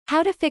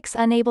How to fix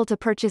unable to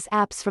purchase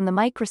apps from the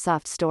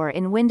Microsoft Store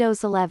in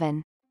Windows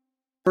 11.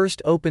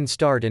 First, open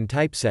Start and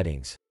type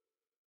Settings.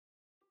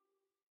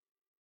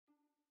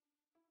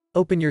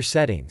 Open your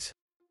settings.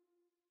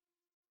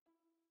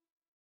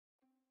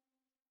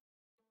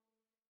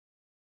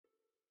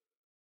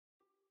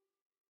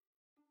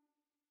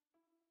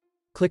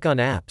 Click on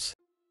Apps.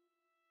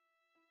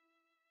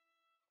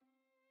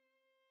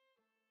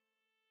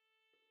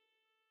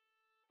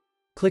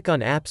 Click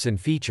on Apps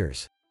and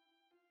Features.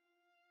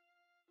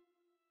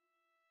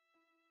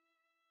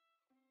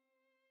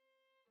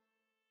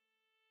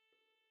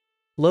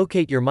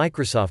 Locate your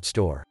Microsoft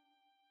Store.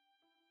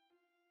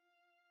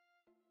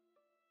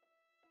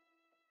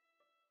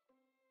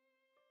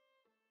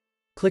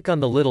 Click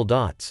on the little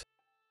dots.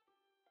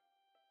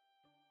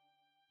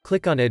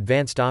 Click on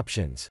Advanced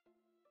Options.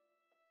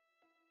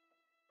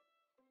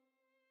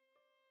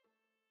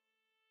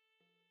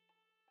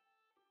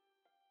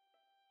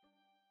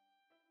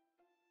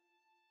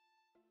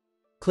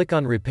 Click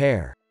on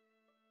Repair.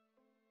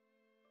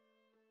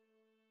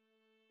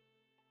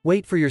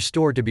 Wait for your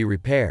store to be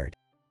repaired.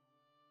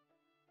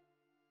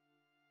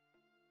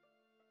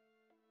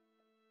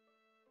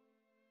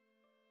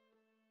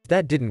 If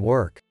that didn't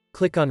work,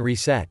 click on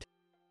Reset.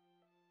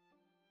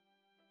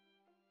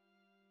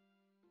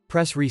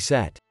 Press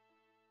Reset.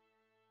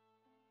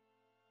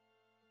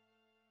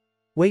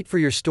 Wait for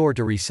your store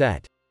to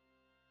reset.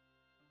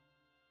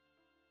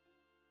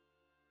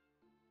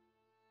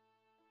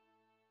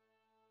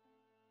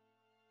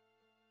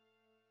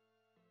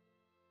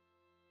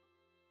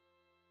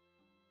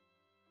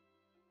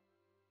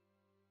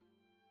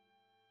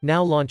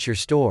 Now launch your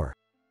store.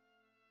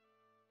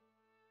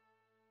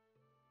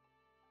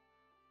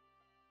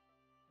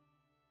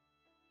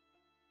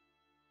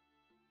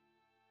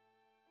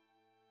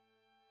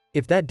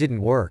 If that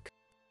didn't work,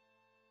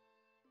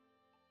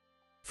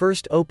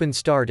 first open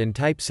Start and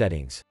type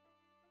Settings.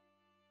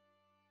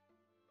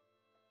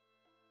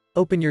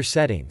 Open your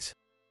settings.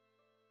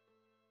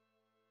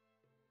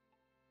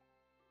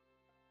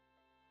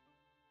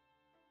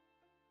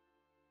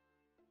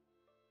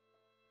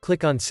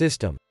 Click on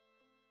System.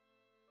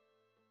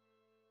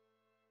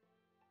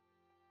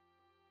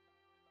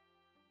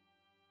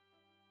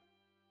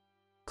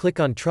 Click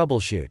on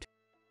Troubleshoot.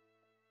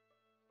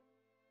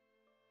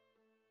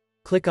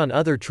 Click on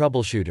Other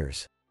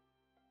Troubleshooters.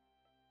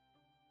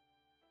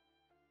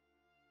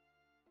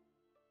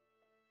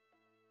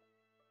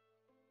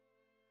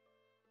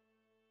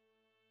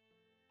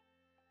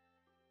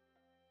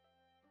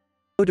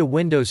 Go to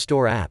Windows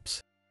Store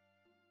Apps.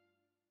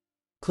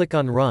 Click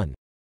on Run.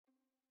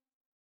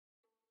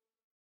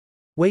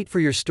 Wait for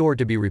your store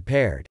to be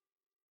repaired.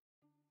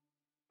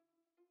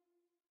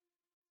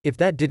 If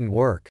that didn't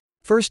work,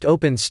 first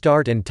open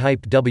Start and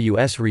type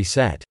WS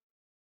Reset.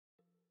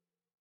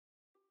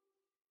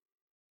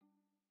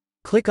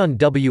 Click on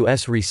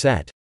WS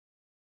Reset.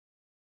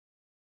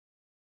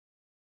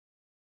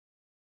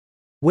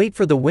 Wait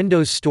for the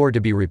Windows Store to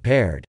be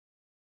repaired.